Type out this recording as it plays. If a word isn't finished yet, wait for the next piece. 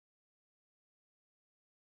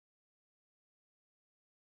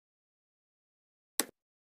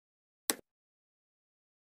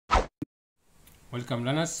Welcome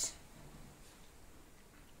learners.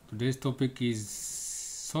 Today's topic is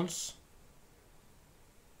salts.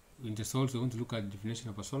 In the salts, we want to look at the definition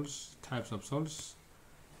of a salts, types of salts,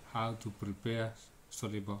 how to prepare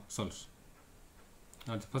soluble salts.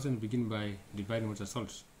 Now the person begin by defining what a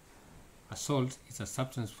salt. A salt is a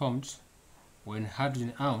substance formed when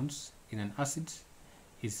hydrogen ions in an acid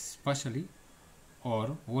is partially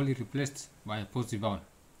or wholly replaced by a positive ion.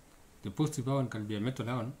 The positive ion can be a metal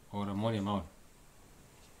ion or ammonium ion.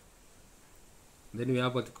 Then we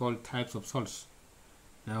have what we call types of salts.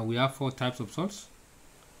 Now we have 4 types of salts.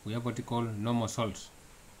 We have what we call normal salts.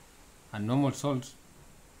 And normal salts,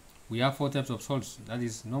 we have 4 types of salts. That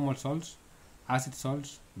is normal salts, acid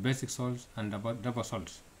salts, basic salts, and double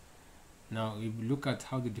salts. Now we look at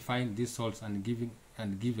how to define these salts and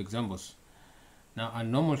give examples. Now a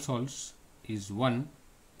normal salts is one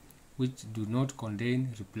which do not contain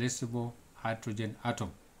replaceable hydrogen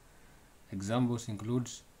atom. Examples include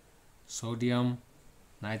sodium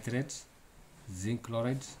nitrate, zinc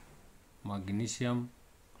chloride, magnesium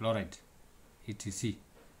chloride, etc.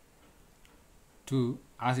 2.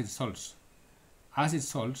 Acid salts. Acid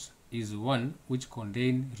salts is one which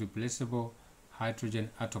contain replaceable hydrogen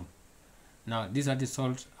atom. Now this acid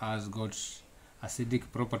salt has got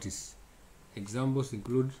acidic properties. Examples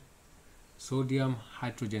include sodium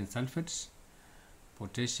hydrogen sulfates,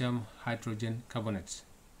 potassium hydrogen carbonates,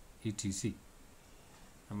 etc.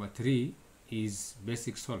 Number 3 is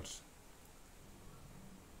basic salts.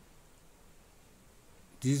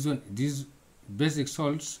 This basic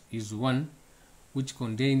salts is one which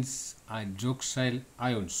contains hydroxyl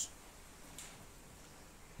ions.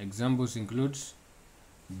 Examples include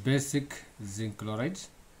basic zinc chloride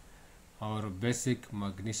or basic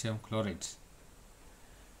magnesium chloride.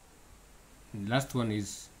 The last one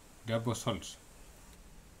is double salts.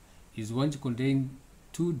 Is one to contain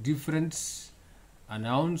 2 different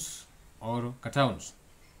anions or cations.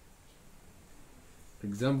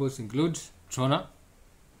 Examples include toner,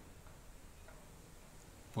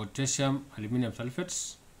 potassium aluminum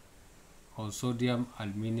sulfates, or sodium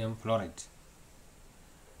aluminum fluoride.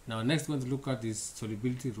 Now next we want to look at these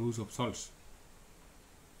solubility rules of salts.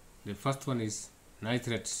 The first one is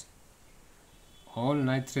nitrates. All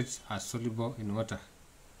nitrates are soluble in water.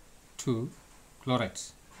 2.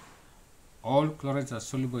 Chlorides. All chlorides are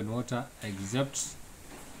soluble in water except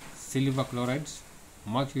silver chloride,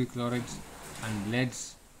 mercury chloride, and lead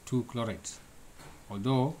 2 chloride,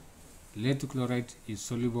 although lead 2 chloride is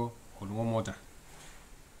soluble on warm water.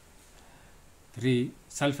 3.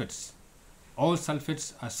 Sulfates. All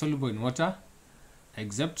sulfates are soluble in water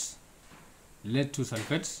except lead 2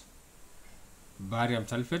 sulfates, barium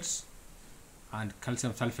sulfates, and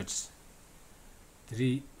calcium sulfates.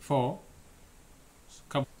 4.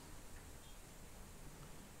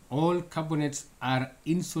 All carbonates are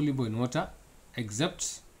insoluble in water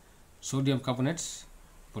except sodium carbonates,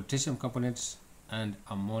 potassium carbonates, and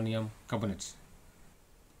ammonium carbonates.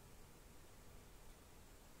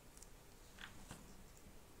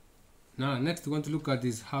 Now next we want to look at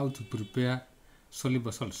is how to prepare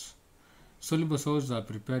soluble salts. Soluble salts are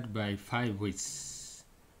prepared by 5 ways.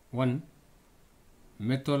 1.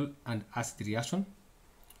 Metal and acid reaction.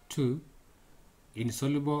 2.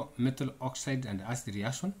 Insoluble metal oxide and acid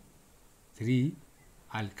reaction. 3.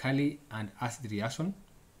 Alkali and acid reaction.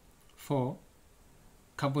 4.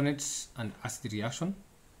 Carbonates and acid reaction.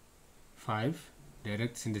 5.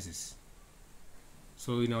 Direct synthesis.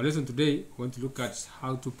 So in our lesson today, we want to look at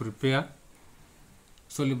how to prepare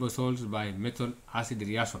soluble salts by metal acid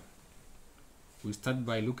reaction. We start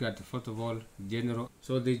by looking at, first of all, general.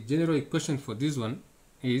 So the general equation for this one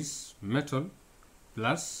is metal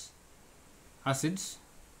plus acids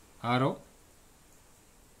arrow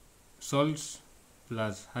salts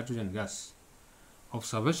plus hydrogen gas.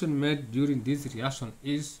 Observation made during this reaction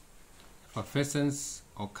is effervescence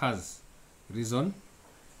occurs. Reason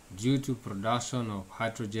due to production of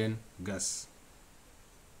hydrogen gas.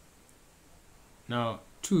 Now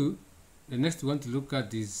 2, the next we want to look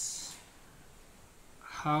at is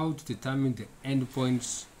how to determine the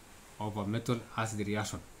endpoints of a metal acid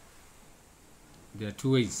reaction. There are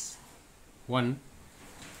 2 ways. 1.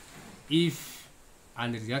 If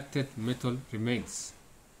unreacted metal remains.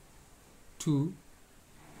 2.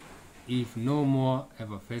 If no more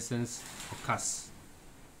effervescence occurs.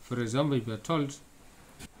 For example, if you are told,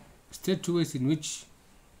 state 2 ways in which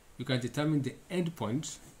you can determine the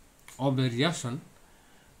endpoint of the reaction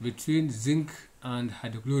between zinc and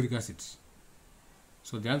hydrochloric acid.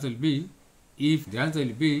 So the answer will be if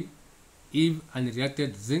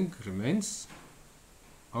unreacted zinc remains,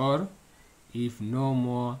 or if no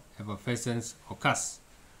more effervescence occurs.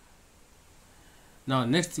 Now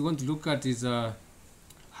next we want to look at is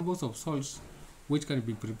examples of salts which can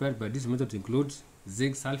be prepared by this method include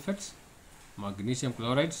zinc sulfate, magnesium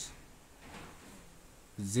chloride,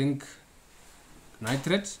 zinc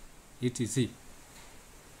nitrate, etc.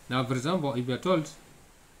 Now for example, if you are told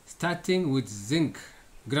starting with zinc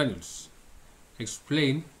granules,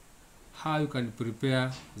 explain how you can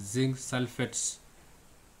prepare zinc sulfate.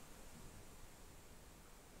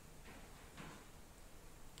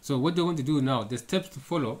 So what do you want to do now? The steps to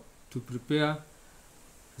follow to prepare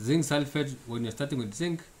zinc sulfate when you're starting with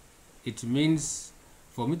zinc, it means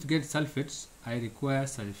for me to get sulfates, I require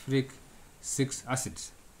sulfuric 6 acid.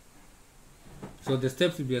 So the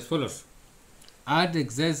steps will be as follows. Add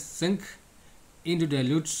excess zinc into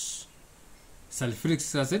dilute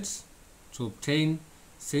sulfuric acid to obtain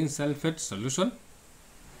zinc sulfate solution.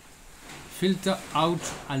 Filter out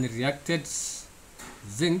unreacted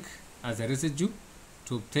zinc as a residue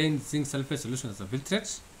to obtain zinc sulfate solution as a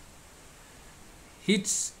filtrate. Heat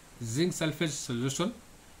zinc sulfate solution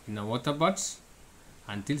in a water bath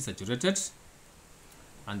until saturated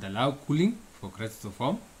and allow cooling for crystals to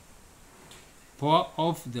form. Pour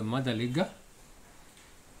off the mother liquor,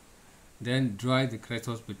 then dry the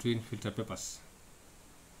crystals between filter papers.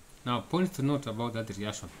 Now, points to note about that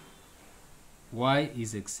reaction. Why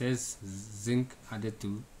is excess zinc added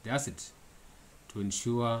to the acid? To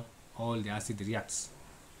ensure all the acid reacts.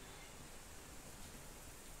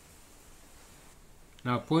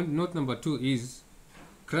 Now, point note number 2 is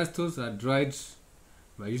crystals are dried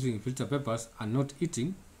by using filter papers and not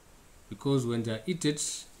eating, because when they are eaten,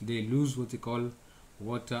 they lose what they call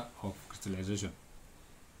water of crystallization.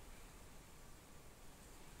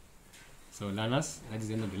 So learners, that is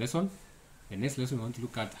the end of the lesson. The next lesson we want to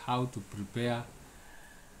look at how to prepare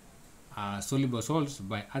soluble salts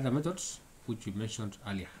by other methods which we mentioned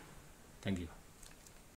earlier. Thank you.